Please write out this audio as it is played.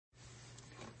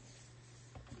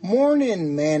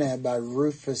Morning Manna by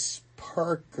Rufus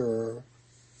Parker,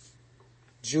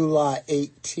 July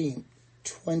 18th,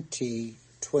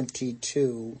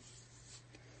 2022.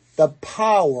 The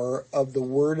power of the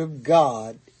Word of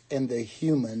God in the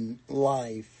human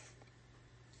life.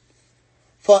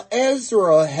 For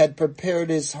Ezra had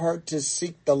prepared his heart to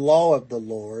seek the law of the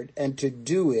Lord and to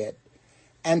do it,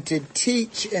 and to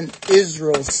teach in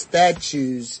Israel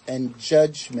statutes and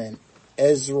judgment.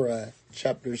 Ezra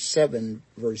chapter 7,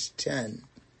 verse 10.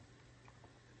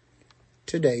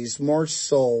 Today's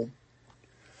morsel.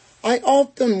 I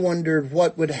often wondered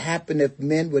what would happen if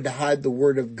men would hide the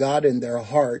Word of God in their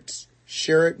hearts,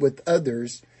 share it with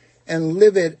others, and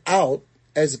live it out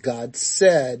as God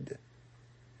said.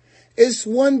 It's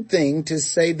one thing to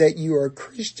say that you are a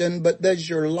Christian, but does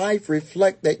your life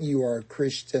reflect that you are a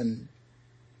Christian?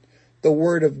 The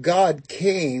Word of God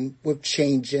came with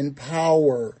change and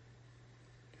power.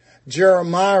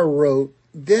 Jeremiah wrote,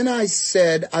 "Then I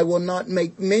said, I will not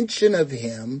make mention of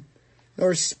him,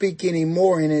 nor speak any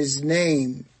more in his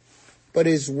name. But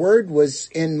his word was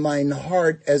in mine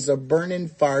heart as a burning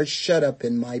fire shut up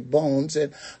in my bones.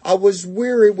 And I was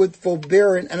weary with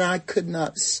forbearing, and I could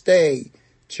not stay."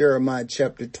 Jeremiah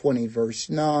chapter 20,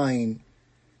 verse 9.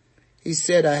 He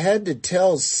said, I had to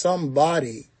tell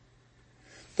somebody.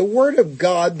 The Word of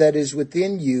God that is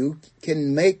within you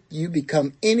can make you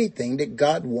become anything that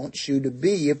God wants you to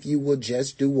be if you will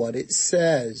just do what it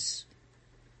says.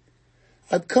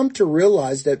 I've come to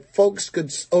realize that folks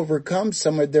could overcome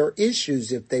some of their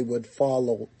issues if they would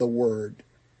follow the Word.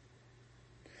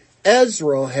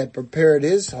 Ezra had prepared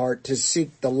his heart to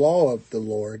seek the law of the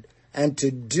Lord and to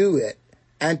do it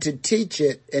and to teach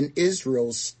it in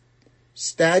Israel's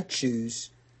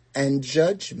statutes and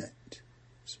judgment.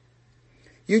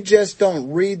 You just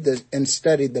don't read and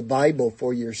study the Bible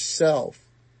for yourself.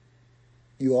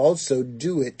 You also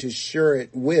do it to share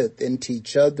it with and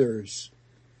teach others.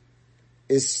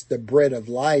 It's the bread of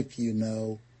life, you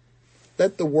know.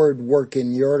 Let the Word work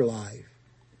in your life.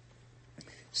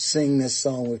 Sing this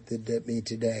song with me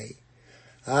today.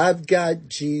 I've got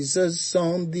Jesus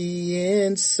on the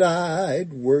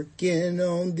inside, working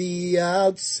on the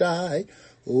outside.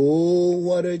 Oh,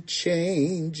 what a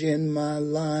change in my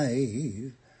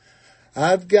life.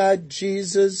 I've got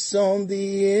Jesus on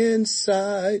the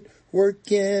inside,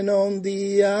 working on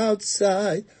the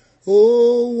outside.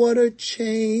 Oh, what a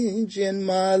change in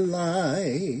my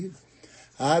life.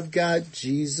 I've got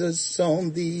Jesus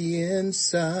on the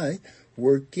inside,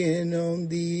 working on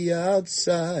the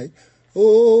outside.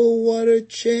 Oh, what a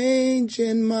change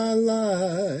in my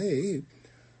life.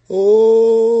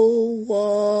 Oh,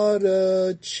 what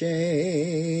a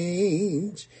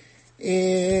change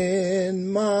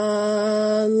in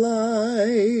my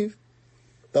life.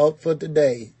 Thought for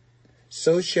today.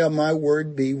 So shall my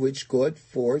word be which goeth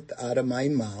forth out of my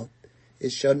mouth.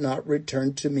 It shall not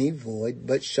return to me void,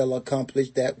 but shall accomplish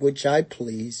that which I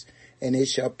please, and it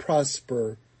shall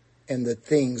prosper in the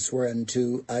things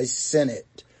whereunto I sent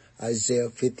it.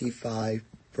 Isaiah 55,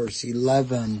 verse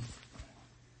 11.